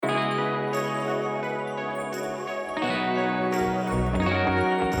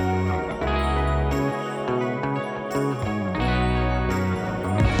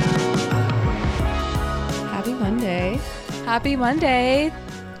Happy Monday.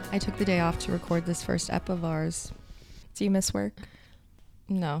 I took the day off to record this first ep of ours. Do you miss work?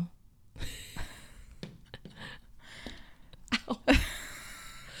 No. Ow.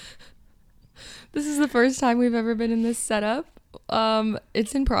 This is the first time we've ever been in this setup.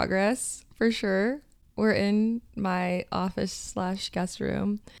 It's in progress for sure. We're in my office / guest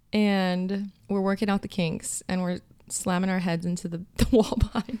room and we're working out the kinks and we're slamming our heads into the wall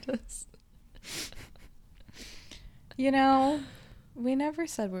behind us. You know, we never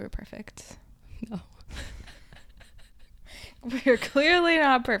said we were perfect. No. We're clearly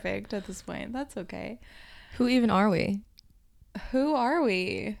not perfect at this point. That's okay. Who even are we? Who are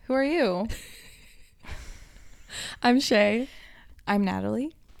we? Who are you? I'm Shay. I'm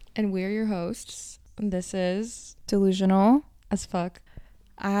Natalie. And we're your hosts. And this is Delusional as fuck.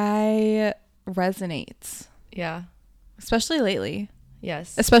 I resonate. Yeah. Especially lately.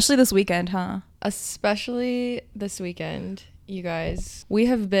 Yes. Especially this weekend, huh? Especially this weekend, you guys. We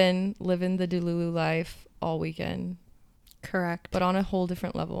have been living the Delulu life all weekend. Correct. But on a whole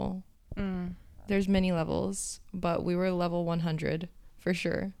different level. Mm. There's many levels, but we were level 100 for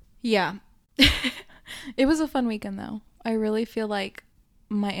sure. Yeah. It was a fun weekend, though. I really feel like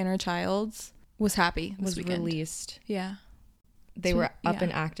my inner child was happy this weekend. Released. Yeah. They were up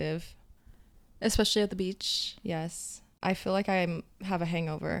and active. Especially at the beach. Yes. I feel like I have a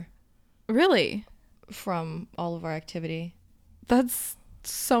hangover. Really? From all of our activity. That's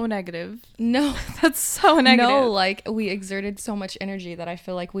so negative. No. That's so negative. No, like we exerted so much energy that I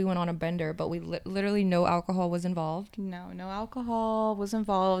feel like we went on a bender, but we literally no alcohol was involved. No alcohol was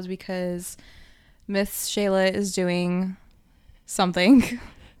involved because Miss Shayla is doing something.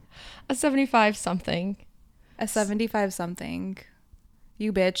 A 75 something. A 75 something.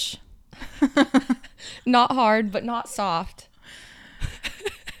 You bitch. Not hard, but not soft.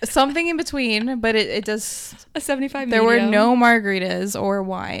 Something in between, but it does. A 75 There medium. were no margaritas or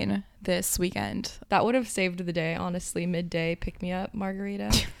wine this weekend. That would have saved the day, honestly. Midday pick-me-up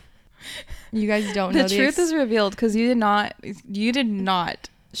margarita. You guys don't know the truth is revealed because you did not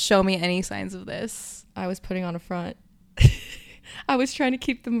show me any signs of this. I was putting on a front. I was trying to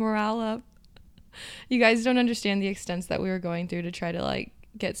keep the morale up. You guys don't understand the extents that we were going through to try to like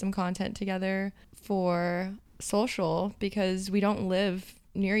get some content together for social because we don't live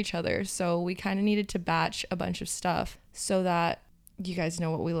near each other, so we kind of needed to batch a bunch of stuff so that you guys know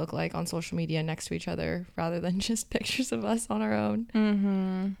what we look like on social media next to each other rather than just pictures of us on our own.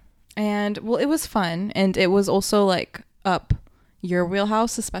 Mm-hmm. And well, it was fun, and it was also like up your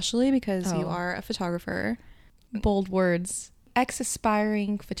wheelhouse, especially because you are a photographer. Bold words.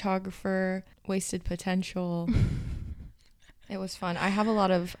 Ex-aspiring photographer, wasted potential. It was fun. I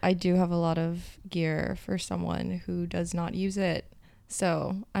do have a lot of gear for someone who does not use it.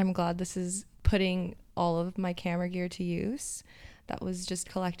 So I'm glad this is putting all of my camera gear to use. That was just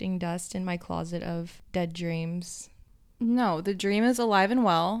collecting dust in my closet of dead dreams. No, the dream is alive and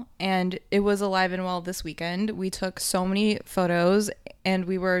well, and it was alive and well this weekend. We took so many photos, and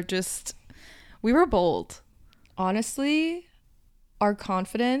we were bold. Honestly, our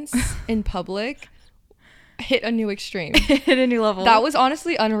confidence in public hit a new extreme. Hit a new level. That was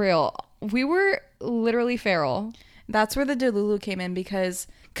honestly unreal. We were literally feral. That's where the Delulu came in because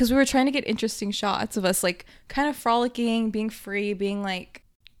we were trying to get interesting shots of us like kind of frolicking, being free, being like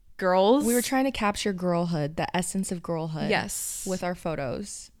girls. We were trying to capture girlhood, the essence of girlhood. Yes. With our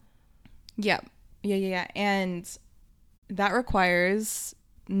photos. Yeah. And that requires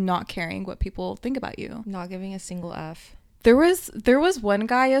not caring what people think about you. Not giving a single F. There was one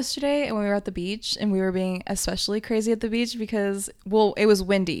guy yesterday and when we were at the beach and we were being especially crazy at the beach because, well, it was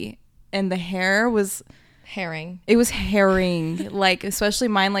windy and the hair was... Herring. It was herring. Like, especially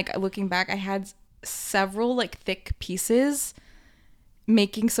mine, like, looking back, I had several, like, thick pieces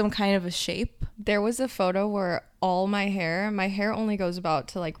making some kind of a shape. There was a photo where all my hair only goes about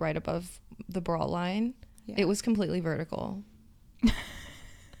to, like, right above the bra line. Yeah. It was completely vertical.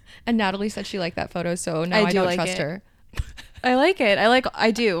 And Natalie said she liked that photo, so now I don't trust her. I like it.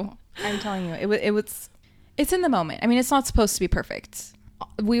 I do. I'm telling you. It's in the moment. I mean, it's not supposed to be perfect.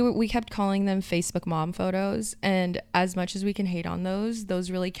 We kept calling them Facebook mom photos, and as much as we can hate on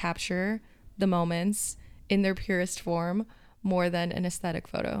those really capture the moments in their purest form more than an aesthetic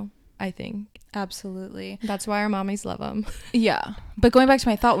photo, I think. Absolutely. That's why our mommies love them. Yeah. But going back to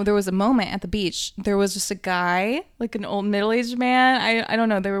my thought, when there was a moment at the beach, there was just a guy, like an old middle-aged man. I don't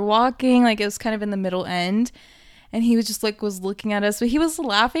know. They were walking, like it was kind of in the middle end. And he was just like, was looking at us, but he was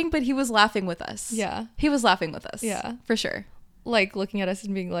laughing with us. Yeah. He was laughing with us. Yeah. For sure. like looking at us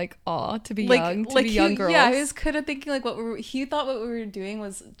and being like, "Aw, to be like, young, to like be young he, girls." yeah, he was kind of thinking like he thought what we were doing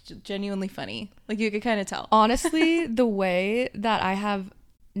was genuinely funny. Like you could kind of tell. Honestly, the way that I have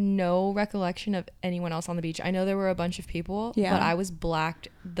no recollection of anyone else on the beach. I know there were a bunch of people, Yeah. but I was blacked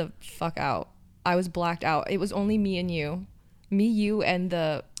the fuck out. I was blacked out. It was only me, you, and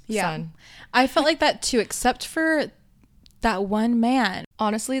the sun. I felt like that too, except for that one man.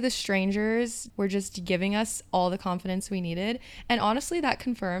 Honestly, the strangers were just giving us all the confidence we needed. And honestly, that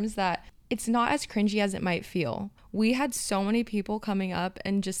confirms that it's not as cringy as it might feel. We had so many people coming up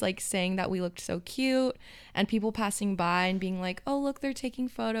and just like saying that we looked so cute, and people passing by and being like, "Oh, look, they're taking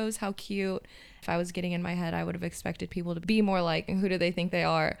photos. How cute." If I was getting in my head, I would have expected people to be more like, "Who do they think they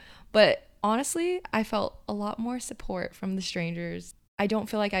are?" But honestly, I felt a lot more support from the strangers. I don't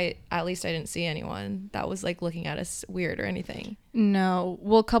feel like at least I didn't see anyone that was like looking at us weird or anything. No.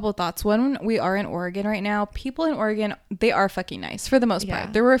 Well, a couple of thoughts. One, we are in Oregon right now. People in Oregon, they are fucking nice for the most part.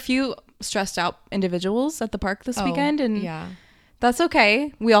 Yeah. There were a few stressed out individuals at the park this weekend, and yeah, that's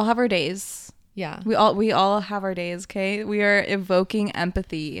okay. We all have our days. yeah, We all have our days, okay? We are evoking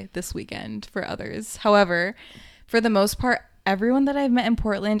empathy this weekend for others. However, for the most part, everyone that I've met in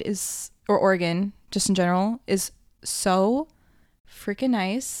Portland or Oregon, just in general, is so freaking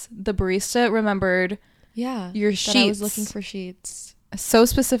nice. The barista remembered yeah. your That sheets. I was looking for sheets. So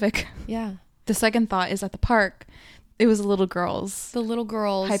specific. Yeah, The second thought is at the park, it was little girls the little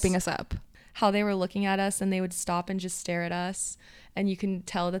girls hyping us up. how they were looking at us, and they would stop and just stare at us, and you can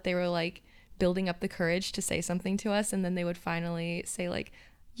tell that they were like building up the courage to say something to us, and then they would finally say like,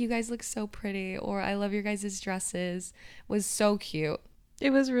 "You guys look so pretty," or "I love your guys' dresses." It was so cute.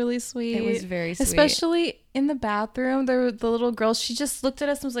 It was really sweet. It was very sweet. Especially in the bathroom, the little girl, she just looked at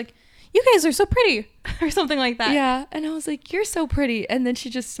us and was like, "You guys are so pretty," or something like that. Yeah, and I was like, "You're so pretty," and then she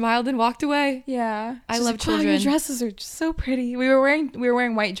just smiled and walked away. Yeah. I She's love like, "Wow, children. your dresses are just so pretty." We were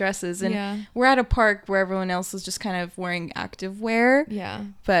wearing white dresses, and Yeah. we're at a park where everyone else is just kind of wearing active wear. Yeah.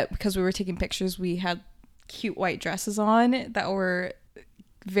 But because we were taking pictures, we had cute white dresses on that were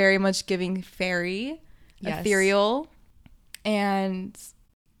very much giving fairy, Yes. ethereal, and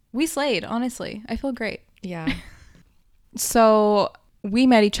we slayed. Honestly, I feel great. Yeah. So we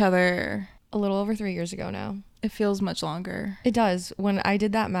met each other. A little over 3 years ago now. It feels much longer. It does. When I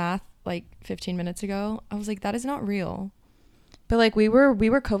did that math like 15 minutes ago, I was like, that is not real. But like we were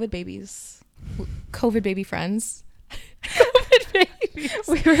COVID babies. COVID baby friends. COVID babies.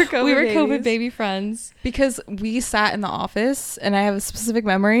 We were COVID baby friends. Because we sat in the office, and I have a specific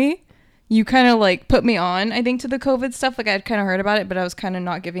memory. You kind of like put me on, I think, to the COVID stuff. Like I'd kind of heard about it, but I was kind of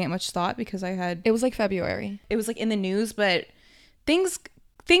not giving it much thought because It was like February. it was like in the news, but things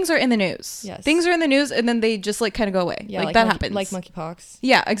are in the news. Yes. Things are in the news, and then they just like kind of go away. Yeah, like that monkey, happens. like monkeypox.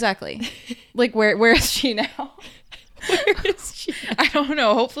 Yeah, exactly. Like where is she now? Where is she? I don't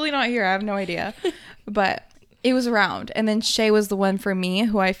know. Hopefully not here. I have no idea. But it was around. And then Shay was the one for me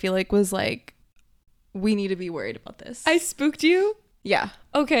who I feel like was like, we need to be worried about this. I spooked you? Yeah.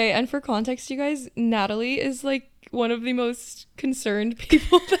 Okay, and for context, you guys, Natalie is like one of the most concerned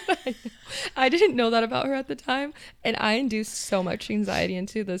people that I know. I didn't know that about her at the time, and I induced so much anxiety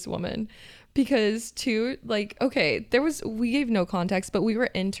into this woman because we gave no context, but we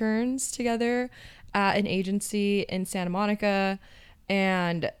were interns together at an agency in Santa Monica,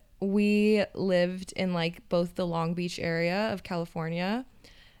 and we lived in like both the Long Beach area of California,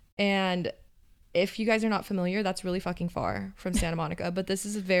 and if you guys are not familiar, that's really fucking far from Santa Monica, but this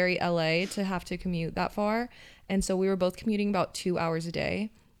is very LA to have to commute that far. And so we were both commuting about 2 hours a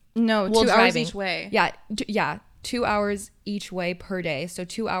day. No, Well, 2 hours driving. each way. Yeah. 2 hours each way per day. So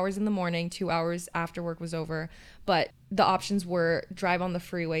 2 hours in the morning, 2 hours after work was over. But the options were drive on the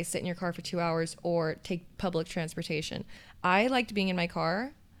freeway, sit in your car for 2 hours, or take public transportation. I liked being in my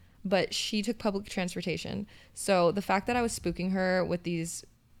car, but she took public transportation. So the fact that I was spooking her with these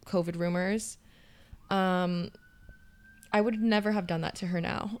COVID rumors, I would never have done that to her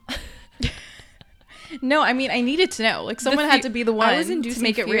now. No, I mean, I needed to know. Like, someone had to be the one I was to inducing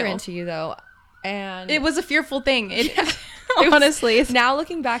make it fear real. into you, though. And It was a fearful thing. It was- Honestly. now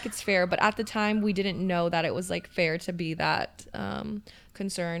looking back, it's fair. But at the time, we didn't know that it was like fair to be that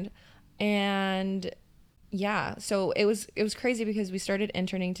concerned. And yeah, so it was crazy because we started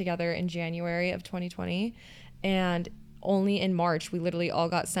interning together in January of 2020, and only in March we literally all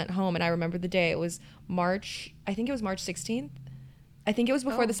got sent home. And I remember the day. It was March. I think it was March 16th. I think it was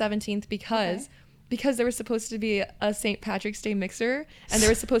before the 17th because there was supposed to be a St. Patrick's Day mixer, and there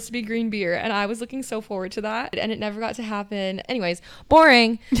was supposed to be green beer, and I was looking so forward to that, and it never got to happen. Anyways,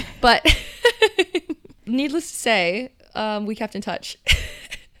 boring, but needless to say, we kept in touch.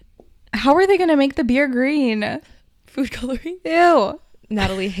 How are they going to make the beer green? Food coloring. Ew.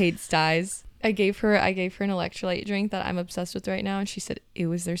 Natalie hates dyes. I gave her an electrolyte drink that I'm obsessed with right now, and she said,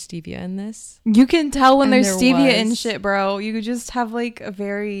 ew, is there stevia in this? You can tell when And there's there stevia in was. shit, bro. You could just have like a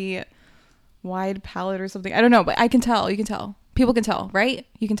very wide palate or something. I don't know, but I can tell. You can tell. People can tell, right?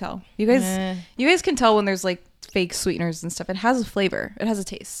 You can tell. You guys can tell when there's like fake sweeteners and stuff. It has a flavor. It has a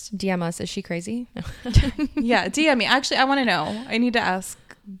taste. DM us. Is she crazy? No. Yeah, DM me. Actually, I want to know. I need to ask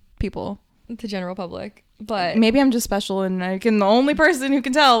people. The general public. But Maybe I'm just special and the only person who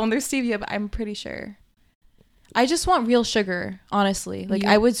can tell when there's stevia, but I'm pretty sure. I just want real sugar, honestly. Like,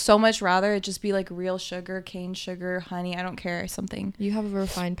 I would so much rather it just be like real sugar, cane sugar, honey. I don't care. Something. You have a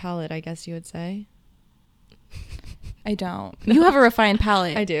refined palate, I guess you would say. I don't. You have a refined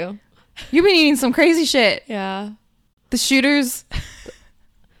palate. I do. You've been eating some crazy shit. Yeah. The shooters.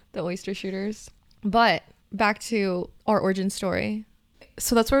 The oyster shooters. But back to our origin story.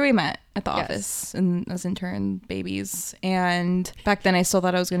 So that's where we met, at the Yes. office and as intern babies. And back then I still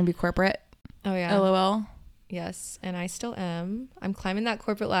thought I was going to be corporate. Oh, yeah. LOL. Yes. And I still am. I'm climbing that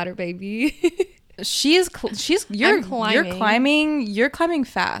corporate ladder, baby. You're climbing. You're climbing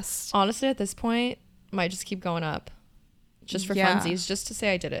fast. Honestly, at this point, might just keep going up. Just for funsies. Just to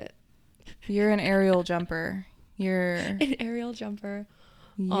say I did it. You're an aerial jumper. You're An aerial jumper.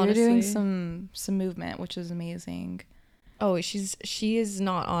 You're Honestly. doing some movement, which is amazing. Oh, she is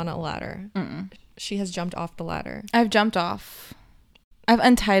not on a ladder. Mm-mm. She has jumped off the ladder. I've jumped off. I've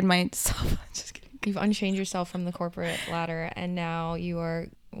untied myself. Just kidding. You've unchained yourself from the corporate ladder, and now you are.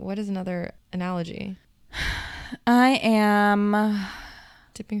 What is another analogy? I am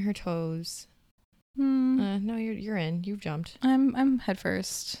Dipping her toes. No, you're in. You've jumped. I'm head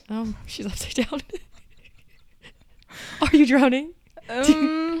first. Oh, she's upside down. Are you drowning?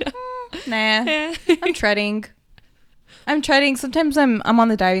 Nah. I'm treading. Sometimes I'm on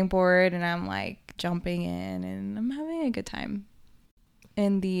the diving board and I'm like jumping in and I'm having a good time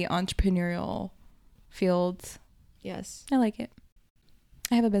in the entrepreneurial field. Yes. I like it.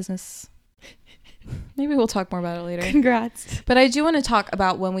 I have a business. Maybe we'll talk more about it later. Congrats. But I do want to talk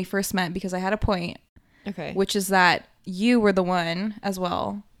about when we first met because I had a point. Okay. Which is that you were the one as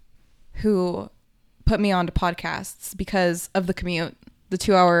well who put me onto podcasts because of the commute, the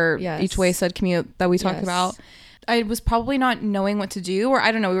 2-hour each way said commute that we talked about. I was probably not knowing what to do, or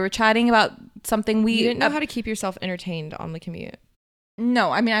I don't know. We were chatting about something you didn't know how to keep yourself entertained on the commute.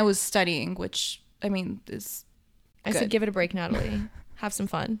 No, I mean, I was studying, which I mean is I said, give it a break, Natalie. Have some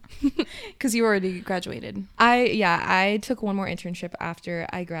fun. Because you already graduated. I took one more internship after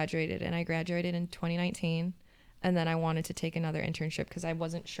I graduated, and I graduated in 2019. And then I wanted to take another internship because I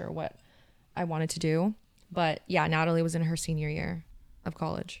wasn't sure what I wanted to do. But yeah, Natalie was in her senior year of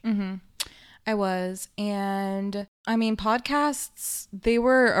college. Mm-hmm. I was. And I mean, podcasts, they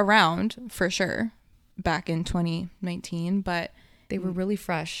were around for sure back in 2019, but they were really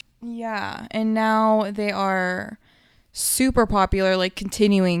fresh. Yeah. And now they are super popular, like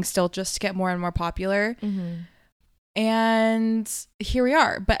continuing still just to get more and more popular. Mm-hmm. And here we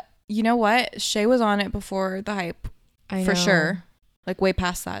are. But you know what? Shay was on it before the hype. I know. For sure. Like way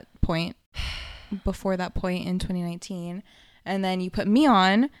past that point. Before that point in 2019. And then you put me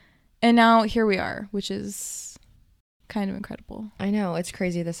on. And now here we are, which is kind of incredible. I know. It's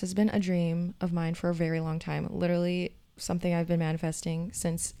crazy. This has been a dream of mine for a very long time. Literally something I've been manifesting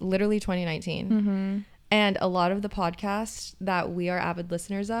since literally 2019. Mm-hmm. And a lot of the podcasts that we are avid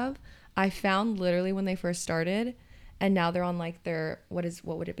listeners of, I found literally when they first started. And now they're on like their, what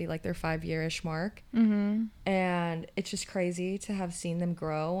would it be, like their 5-year-ish mark. Mm-hmm. And it's just crazy to have seen them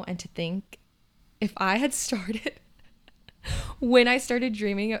grow and to think if I had started when I started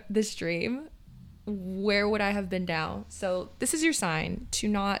dreaming this dream, where would I have been now? So this is your sign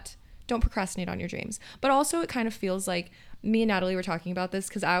to don't procrastinate on your dreams. But also it kind of feels like me and Natalie were talking about this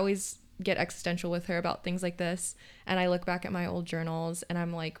because I always get existential with her about things like this. And I look back at my old journals and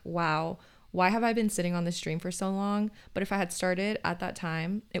I'm like, wow, why have I been sitting on this dream for so long? But if I had started at that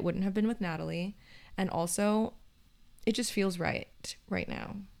time, it wouldn't have been with Natalie. And also, it just feels right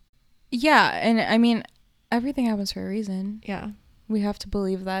now. Yeah. And I mean, everything happens for a reason. Yeah. We have to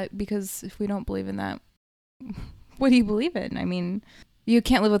believe that, because if we don't believe in that, what do you believe in? I mean, you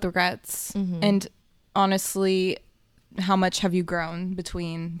can't live with regrets. Mm-hmm. And honestly, how much have you grown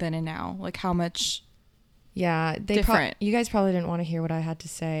between then and now? Like how much? Yeah, different. You guys probably didn't want to hear what I had to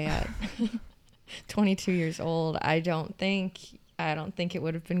say at 22 years old. I don't think it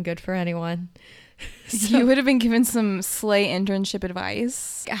would have been good for anyone. So, you would have been given some slay internship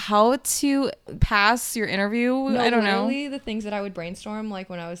advice. How to pass your interview? no, I don't know. Literally the things that I would brainstorm, like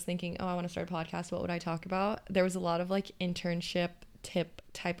when I was thinking, oh, I want to start a podcast, what would I talk about? There was a lot of like internship tip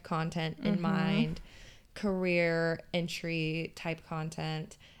type content in mind. career entry type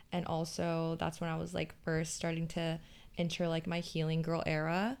content. And also that's when I was like first starting to enter like my healing girl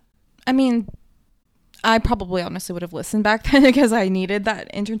era. I mean, I probably honestly would have listened back then because I needed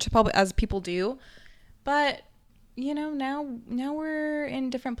that internship help, as people do. But, you know, now we're in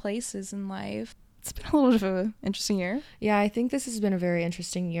different places in life. It's been a little bit of an interesting year. Yeah, I think this has been a very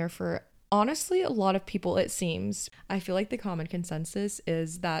interesting year for honestly a lot of people, it seems. I feel like the common consensus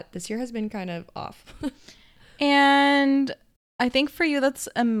is that this year has been kind of off. And I think for you that's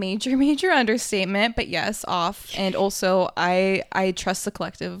a major understatement, but yes, off. And also I trust the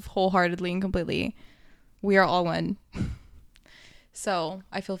collective wholeheartedly and completely. We are all one. So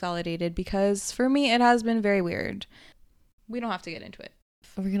I feel validated because for me it has been very weird. We don't have to get into it.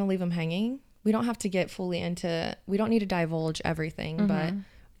 Are we gonna leave them hanging? We don't have to get fully into, we don't need to divulge everything, but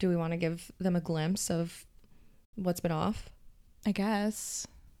do we want to give them a glimpse of what's been off? I guess.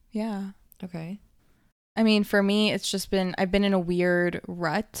 Yeah. Okay. I mean, for me, it's just been, I've been in a weird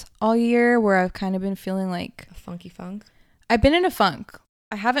rut all year where I've kind of been feeling like A funky funk. I've been in a funk.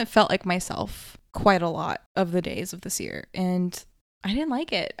 I haven't felt like myself quite a lot of the days of this year. And I didn't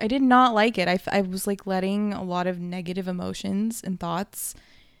like it. I did not like it. I was like letting a lot of negative emotions and thoughts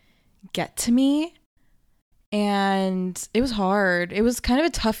get to me. And it was hard. It was kind of a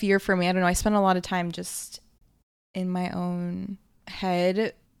tough year for me. I don't know. I spent a lot of time just in my own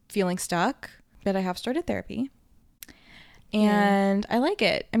head feeling stuck. But I have started therapy. And I like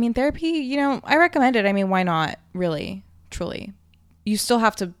it. I mean, therapy, you know, I recommend it. I mean, why not? Really, truly. You still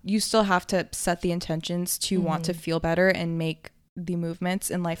have to set the intentions to want to feel better and make the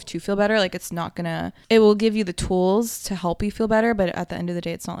movements in life to feel better. Like it will give you the tools to help you feel better, but at the end of the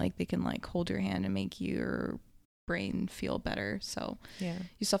day, it's not like they can like hold your hand and make your brain feel better. So yeah,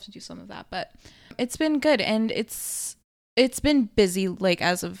 you still have to do some of that, but it's been good. And it's been busy, like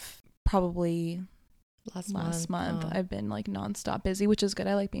as of probably last month. I've been like nonstop busy, which is good.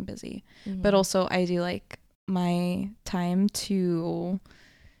 I like being busy, but also I do like my time to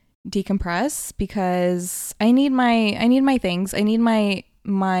decompress because I need my things. I need my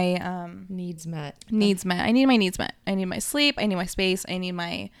needs met. I need my needs met. I need my sleep. I need my space. I need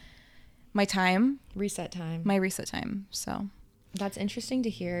my time. Reset time. My reset time. So that's interesting to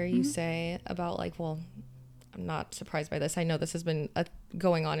hear you say about like, well, I'm not surprised by this. I know this has been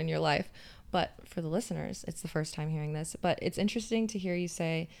going on in your life, but for the listeners, it's the first time hearing this. But it's interesting to hear you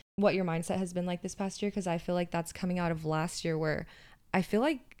say what your mindset has been like this past year, because I feel like that's coming out of last year where I feel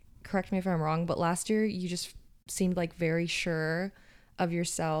like, correct me if I'm wrong, but last year you just seemed like very sure of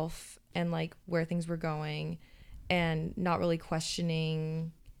yourself and like where things were going and not really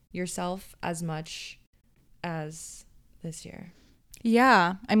questioning yourself as much as this year.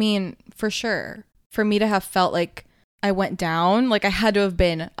 Yeah, I mean, for sure. For me to have felt like I went down, like I had to have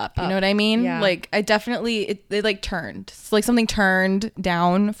been up. You know what I mean? Yeah. Like I definitely, it like turned. It's like something turned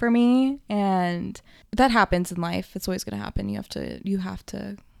down for me, and that happens in life. It's always going to happen. You have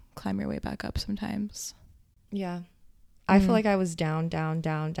to climb your way back up sometimes. Yeah. I feel like I was down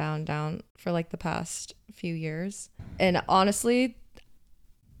for like the past few years. And honestly,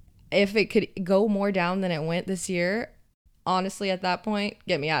 if it could go more down than it went this year, honestly, at that point,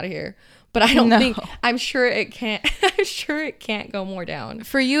 get me out of here. But I don't think, I'm sure it can't, I'm sure it can't go more down.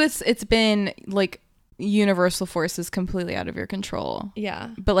 For you, it's been like universal forces completely out of your control.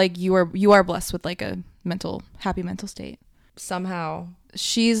 Yeah. But like you are blessed with like a happy mental state. Somehow.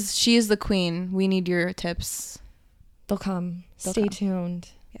 She is the queen. We need your tips. They'll come. Stay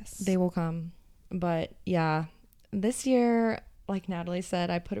tuned. Yes. They will come. But yeah, this year, like Natalie said,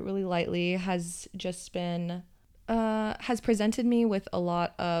 I put it really lightly, has just been, has presented me with a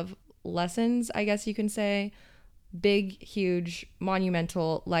lot of lessons, I guess you can say. Big, huge,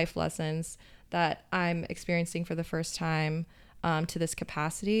 monumental life lessons that I'm experiencing for the first time to this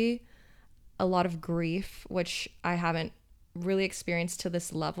capacity. A lot of grief, which I haven't really experienced to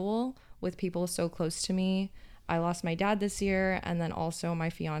this level with people so close to me. I lost my dad this year, and then also my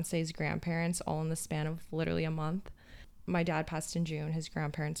fiance's grandparents, all in the span of literally a month. My dad passed in June. His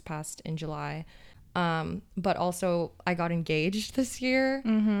grandparents passed in July. But also I got engaged this year,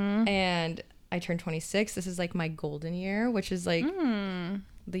 and I turned 26. This is like my golden year, which is like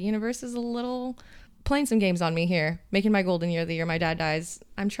the universe is a little playing some games on me here, making my golden year the year my dad dies.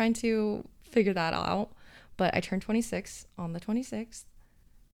 I'm trying to figure that out, but I turned 26 on the 26th.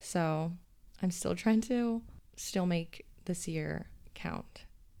 So I'm still trying to make this year count.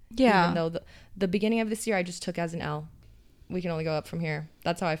 Yeah. Even though the beginning of this year I just took as an L. We can only go up from here.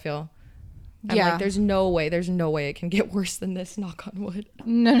 That's how I feel. I'm like, there's no way it can get worse than this, knock on wood.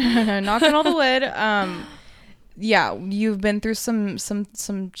 No, knock on all the wood. Yeah, you've been through some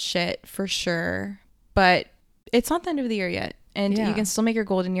shit for sure. but it's not the end of the year yet. And Yeah. you can still make your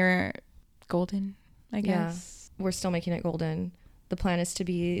golden year golden, I guess. Yeah. We're still making it golden. The plan is to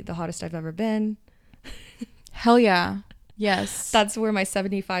be the hottest I've ever been. Hell yeah. Yes. That's where my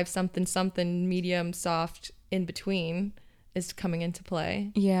 75 something medium soft in between is coming into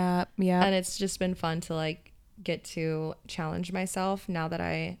play. Yeah. Yeah. And it's just been fun to like get to challenge myself now that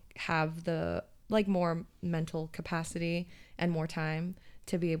I have the like more mental capacity and more time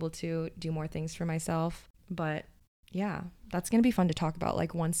to be able to do more things for myself. But yeah, that's going to be fun to talk about.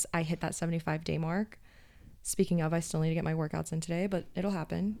 Like once I hit that 75-day mark. Speaking of, I still need to get my workouts in today, but it'll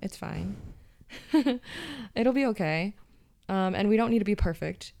happen. It's fine. It'll be okay. And we don't need to be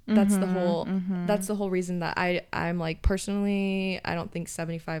perfect. That's the whole reason that I'm like, personally, I don't think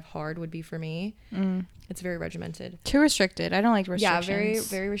 75 hard would be for me. It's very regimented. Too restricted. I don't like restrictions. Yeah, very,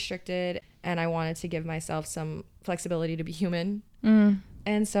 very restricted. And I wanted to give myself some flexibility to be human.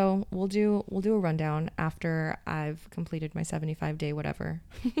 And so we'll do a rundown after I've completed my 75-day whatever.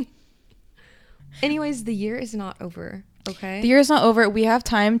 Anyways, the year is not over. Okay. The year is not over. We have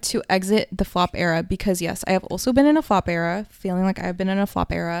time to exit the flop era because yes, I have also been in a flop era, feeling like I've been in a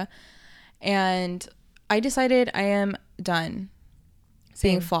flop era. And I decided I am done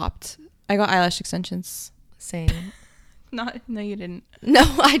being flopped. I got eyelash extensions. Same. No, you didn't. No,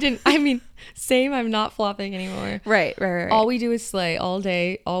 I didn't. I mean, same. I'm not flopping anymore. Right. All we do is slay all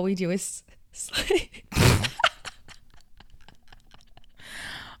day. All we do is slay.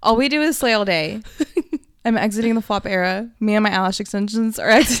 All we do is slay all day. I'm exiting the flop era. Me and my eyelash extensions are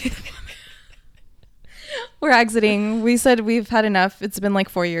exiting. We're exiting. We said we've had enough. It's been like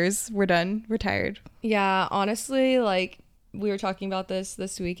 4 years. We're done. We're tired. Yeah, honestly, like we were talking about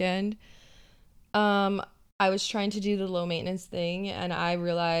this weekend. I was trying to do the low maintenance thing, and I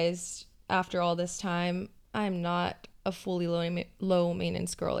realized after all this time, I'm not a fully low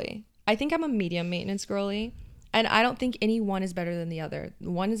maintenance girly. I think I'm a medium maintenance girly. And I don't think any one is better than the other.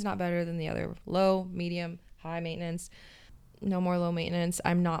 One is not better than the other. Low, medium, high maintenance. No more low maintenance.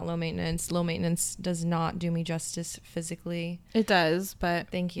 I'm not low maintenance. Low maintenance does not do me justice physically. It does, but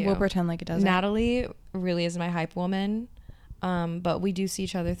thank you. We'll pretend like it doesn't. Natalie really is my hype woman. But we do see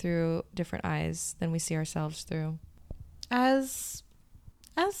each other through different eyes than we see ourselves through. As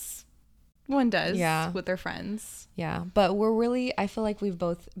one does with their friends. Yeah. But I feel like we've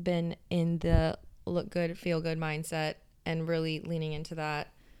both been in the look good, feel good mindset and really leaning into that.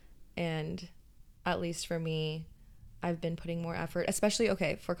 And at least for me, I've been putting more effort, especially,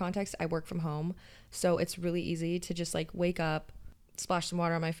 okay, for context, I work from home. So it's really easy to just like wake up, splash some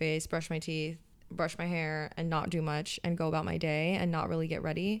water on my face, brush my teeth, brush my hair and not do much and go about my day and not really get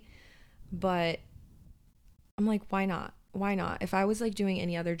ready. But I'm like, why not? Why not? If I was like doing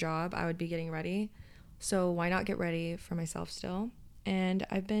any other job, I would be getting ready. So why not get ready for myself still? And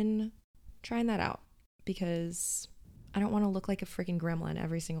I've been trying that out because I don't want to look like a freaking gremlin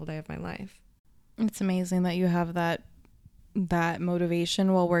every single day of my life. It's amazing that you have that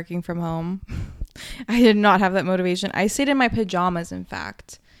motivation while working from home. I did not have that motivation. I stayed in my pajamas, in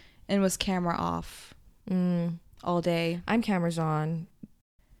fact, and was camera off all day. I'm cameras on.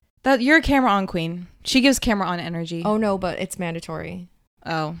 You're a camera on queen. She gives camera on energy. Oh no, but it's mandatory.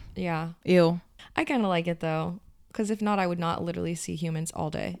 Oh. Yeah. Ew. I kind of like it though, because if not, I would not literally see humans all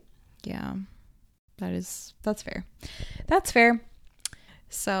day. Yeah, that's fair. That's fair.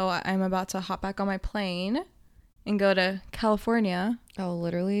 So I'm about to hop back on my plane and go to California. Oh,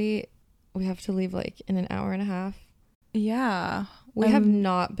 literally, we have to leave like in an hour and a half. Yeah. We have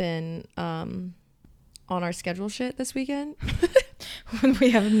not been on our schedule shit this weekend. We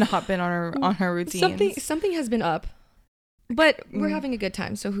have not been on our routines. Something has been up. But we're having a good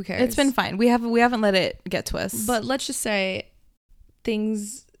time, so who cares? It's been fine. We haven't let it get to us. But let's just say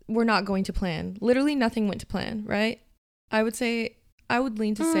things were not going to plan. Literally nothing went to plan, right? I would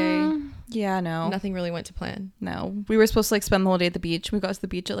lean to say no. Nothing really went to plan. No. We were supposed to like spend the whole day at the beach. We got to the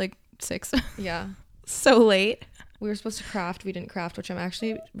beach at like 6. Yeah. So late. We were supposed to craft. We didn't craft, which I'm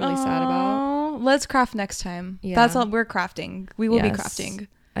actually really sad about. Let's craft next time. Yeah. That's all. We're crafting. We will be crafting.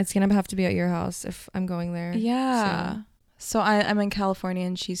 It's going to have to be at your house if I'm going there. Yeah. So I'm in California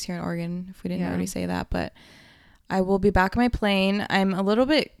and she's here in Oregon, if we didn't already say that. But I will be back on my plane. I'm a little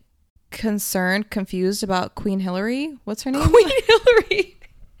bit confused about Queen Hillary. What's her name? Queen Hillary.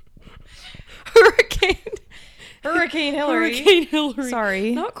 Hurricane Hillary. Hurricane Hillary.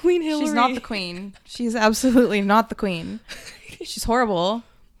 Sorry. Not Queen Hillary. She's not the queen. She's absolutely not the queen. She's horrible.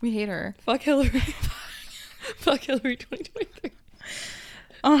 We hate her. Fuck Hillary. Fuck Hillary 2023.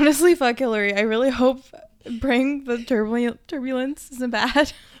 Honestly, fuck Hillary. I really hope praying the turbulence isn't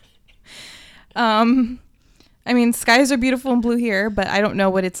bad. I mean, skies are beautiful and blue here, but I don't know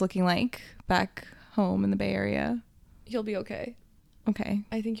what it's looking like back home in the Bay Area. You'll be okay. Okay.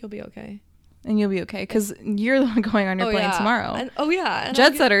 I think you'll be okay. And you'll be okay because you're going on your plane tomorrow. And, and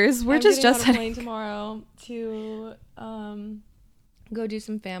jet setters. We're just jet setting. setting. Plane tomorrow to go do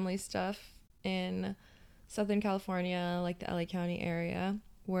some family stuff in Southern California, like the LA County area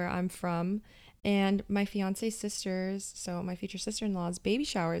where I'm from. And my fiance's sisters, so my future sister-in-law's baby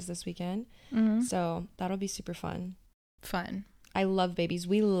showers this weekend. Mm-hmm. So that'll be super fun. Fun. I love babies.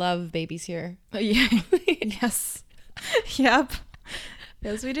 We love babies here. Yeah. Yes. Yep.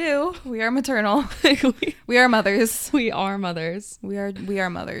 Yes, we do. We are maternal. We are mothers. We are mothers. We are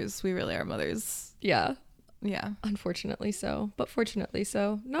mothers. We really are mothers. Yeah. Yeah. Unfortunately so. But fortunately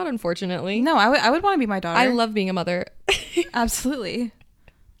so. Not unfortunately. No, I would want to be my daughter. I love being a mother. Absolutely.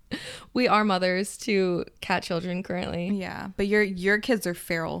 We are mothers to cat children currently. Yeah. But your kids are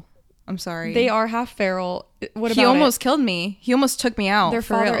feral. I'm sorry. They are half feral. What about He almost killed me. He almost took me out. Their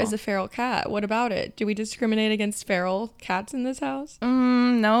father real. is a feral cat. What about it? Do we discriminate against feral cats in this house?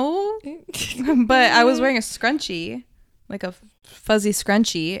 No. But I was wearing a scrunchie, like a fuzzy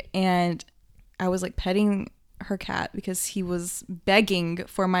scrunchie, and I was like petting her cat because he was begging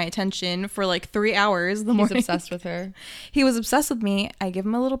for my attention for like 3 hours the morning. He's obsessed with her. He was obsessed with me. I give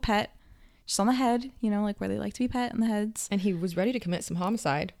him a little pet just on the head, you know, like where they like to be pet on the heads. And he was ready to commit some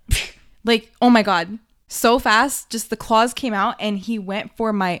homicide. Like, oh my God, so fast. Just the claws came out and he went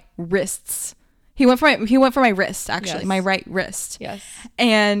for my wrists. He went for my wrist, actually, yes. My right wrist. Yes.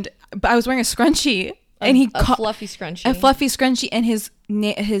 But I was wearing a scrunchie and he caught a fluffy scrunchie, and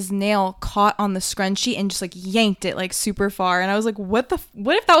his nail caught on the scrunchie and just like yanked it like super far. And I was like, what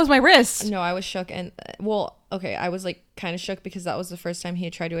if that was my wrist? No, I was shook. And okay, I was like kind of shook because that was the first time he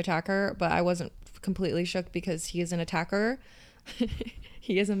had tried to attack her, but I wasn't completely shook because he is an attacker.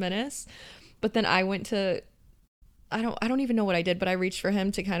 He is a menace. But then I went to, I don't even know what I did, but I reached for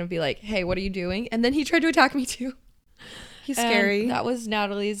him to kind of be like, hey, what are you doing? And then he tried to attack me too. He's scary. That was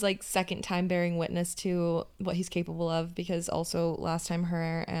Natalie's like second time bearing witness to what he's capable of, because also last time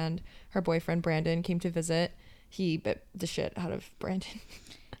her and her boyfriend Brandon came to visit, he bit the shit out of Brandon.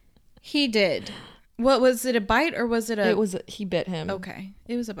 He did. What was it, a bite or was it he bit him. Okay.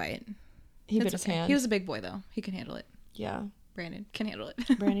 It was a bite. He bit his hand. He was a big boy though. He can handle it. Yeah. Brandon can handle it.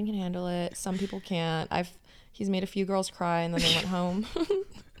 Brandon can handle it. Some people can't. He's made a few girls cry and then they went home.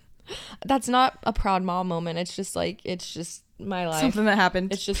 That's not a proud mom moment. It's just my life. Something that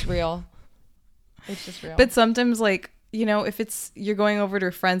happened. It's just real. It's just real. But sometimes, like, you know, if you're going over to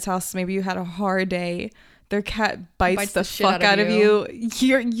a friend's house, maybe you had a hard day, their cat bites the fuck out of you.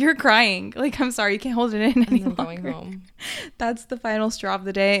 You're crying. Like, I'm sorry, you can't hold it in any longer. Going home. That's the final straw of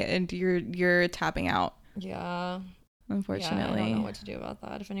the day, and you're tapping out. Yeah. Unfortunately. Yeah, I don't know what to do about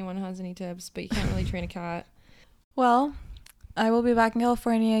that. If anyone has any tips, but you can't really train a cat. Well, I will be back in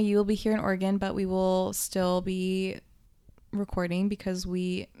California. You will be here in Oregon, but we will still be recording because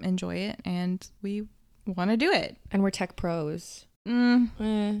we enjoy it and we want to do it. And we're tech pros.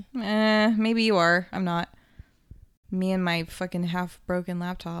 Maybe you are. I'm not. Me and my fucking half broken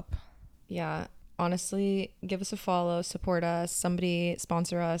laptop. Yeah. Honestly, give us a follow, support us, somebody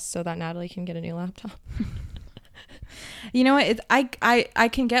sponsor us so that Natalie can get a new laptop. You know what? I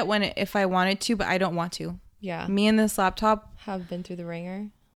can get one if I wanted to, but I don't want to. Yeah. Me and this laptop have been through the ringer.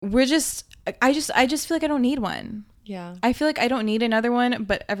 I just feel like I don't need one. Yeah. I feel like I don't need another one,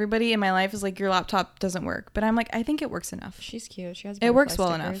 but everybody in my life is like, your laptop doesn't work. But I'm like, I think it works enough. She's cute. She has it works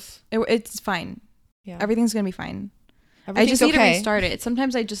well enough. It's fine. Yeah. Everything's going to be fine. I just need to restart it.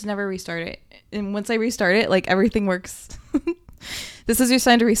 Sometimes I just never restart it. And once I restart it, like everything works. This is your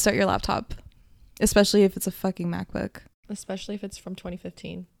sign to restart your laptop. Especially if it's a fucking MacBook. Especially if it's from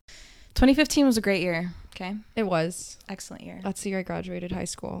 2015. 2015 was a great year. Okay. It was. Excellent year. That's the year I graduated high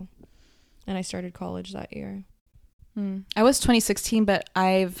school. And I started college that year. I was 2016, but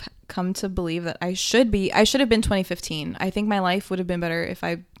I've come to believe that I should have been 2015. I think my life would have been better if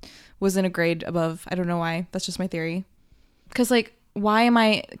I was in a grade above. I don't know why. That's just my theory. Because, like, why am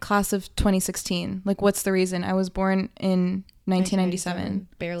I class of 2016? Like, what's the reason? I was born in 1997.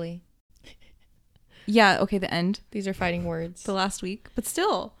 Barely. Yeah, okay, the end. These are fighting words. The last week. But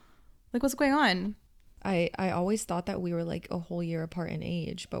still, like, what's going on? I always thought that we were, like, a whole year apart in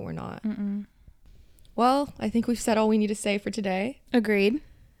age, but we're not. Well, I think we've said all we need to say for today. Agreed.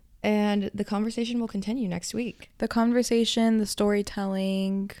 And the conversation will continue next week. The conversation, the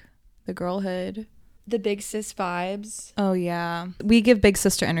storytelling, the girlhood. The big sis vibes. Oh, yeah. We give big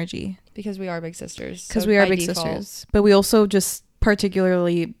sister energy. Because we are big sisters. Because we are big sisters. But we also just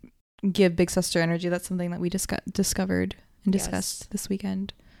particularly give big sister energy. That's something that we discovered and discussed this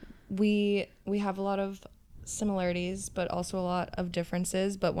weekend. We have a lot of similarities, but also a lot of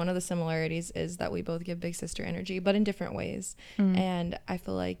differences. But one of the similarities is that we both give big sister energy, but in different ways. And I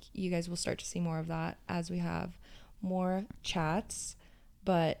feel like you guys will start to see more of that as we have more chats.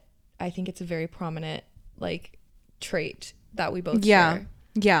 But I think it's a very prominent like trait that we both share.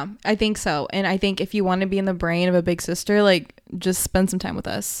 Yeah, I think so. And I think if you want to be in the brain of a big sister, like just spend some time with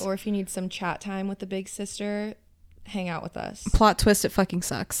us. Or if you need some chat time with the big sister, hang out with us. Plot twist, it fucking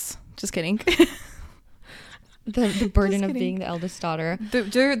sucks. Just kidding. The burden of being the eldest daughter.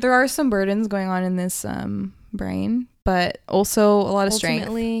 There are some burdens going on in this brain, but also a lot of strength.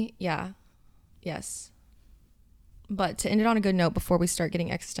 Ultimately, yeah. Yes. But to end it on a good note before we start getting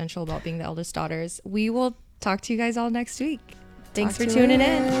existential about being the eldest daughters, we will talk to you guys all next week. Thanks for tuning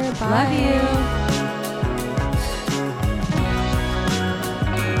in. Bye. Love you.